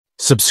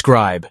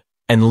subscribe,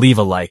 and leave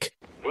a like.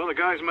 Well, the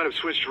guys might have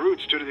switched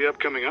routes due to the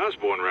upcoming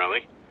Osborne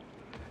rally.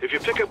 If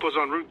your pickup was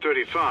on Route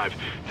 35,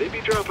 they'd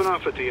be dropping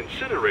off at the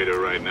incinerator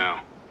right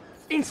now.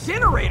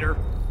 Incinerator?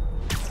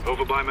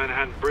 Over by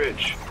Manhattan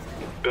Bridge.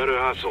 Better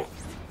hustle.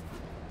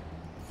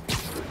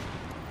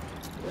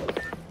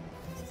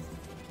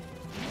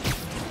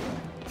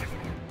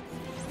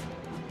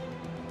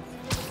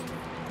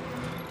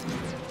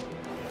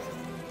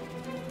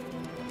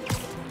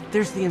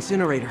 There's the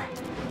incinerator.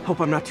 Hope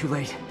I'm not too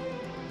late.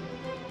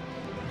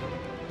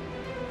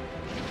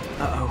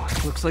 Uh-oh,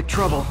 looks like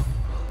trouble.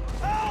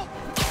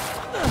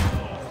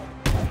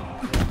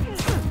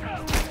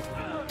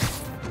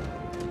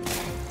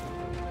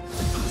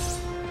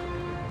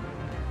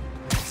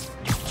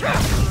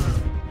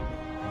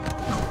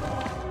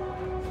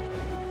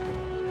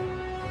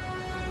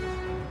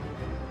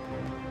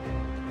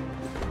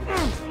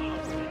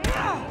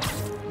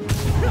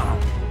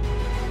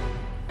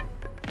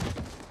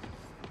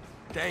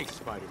 Thanks,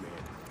 Spider-Man.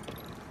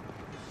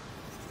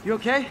 You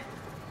okay?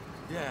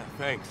 Yeah,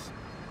 thanks.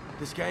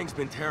 This gang's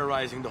been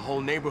terrorizing the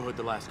whole neighborhood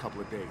the last couple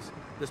of days.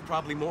 There's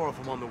probably more of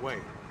them on the way.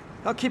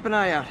 I'll keep an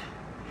eye out.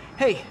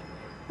 Hey,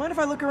 mind if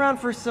I look around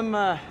for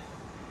some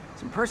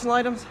personal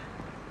items?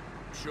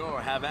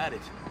 Sure, have at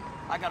it.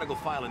 I gotta go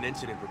file an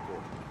incident report.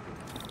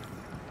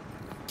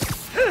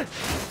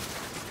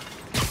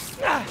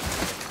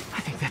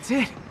 I think that's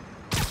it.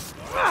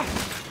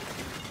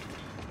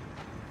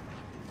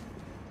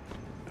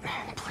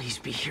 Please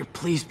be here,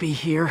 please be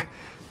here.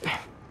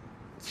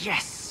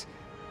 Yes!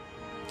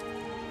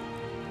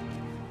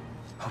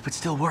 Hope it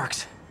still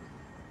works.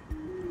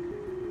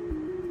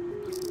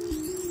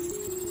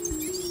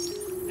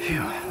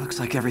 Phew, looks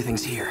like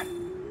everything's here.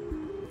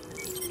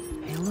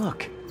 Hey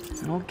look,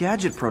 an old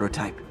gadget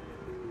prototype.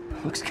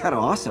 Looks kinda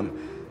awesome.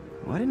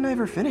 Why didn't I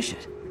ever finish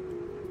it?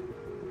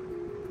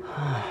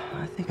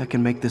 I think I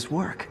can make this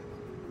work.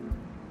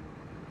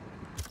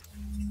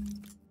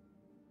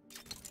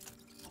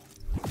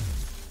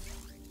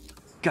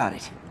 Got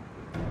it.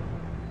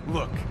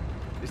 Look,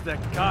 it's that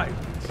guy,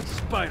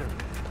 Spider-Man.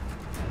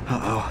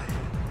 Uh-oh.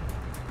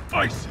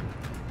 Ice him!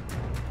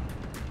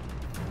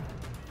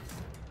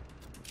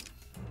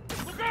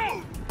 Look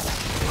out!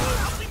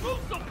 How's he move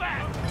so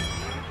fast?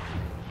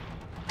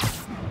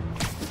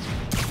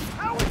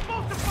 How are we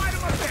supposed to fight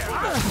him up there,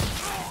 huh?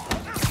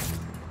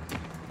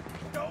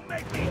 Don't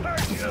make me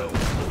hurt you!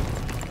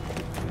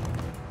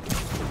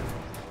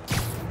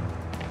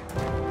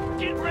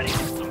 Get ready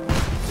for some...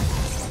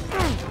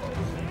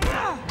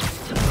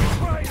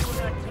 Try for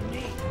that to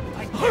me. I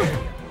dare you.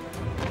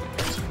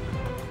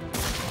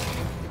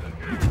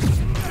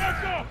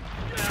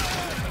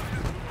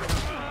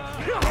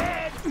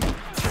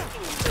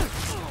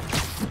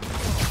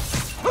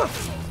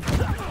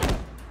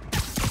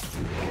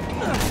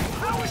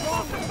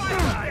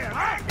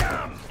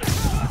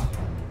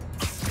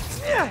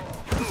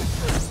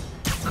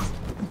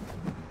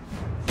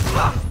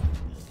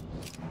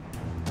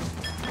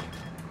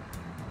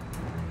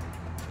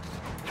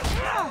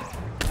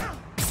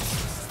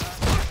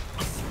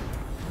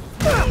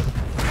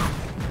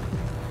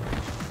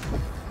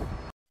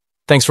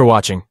 Thanks for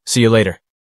watching. See you later.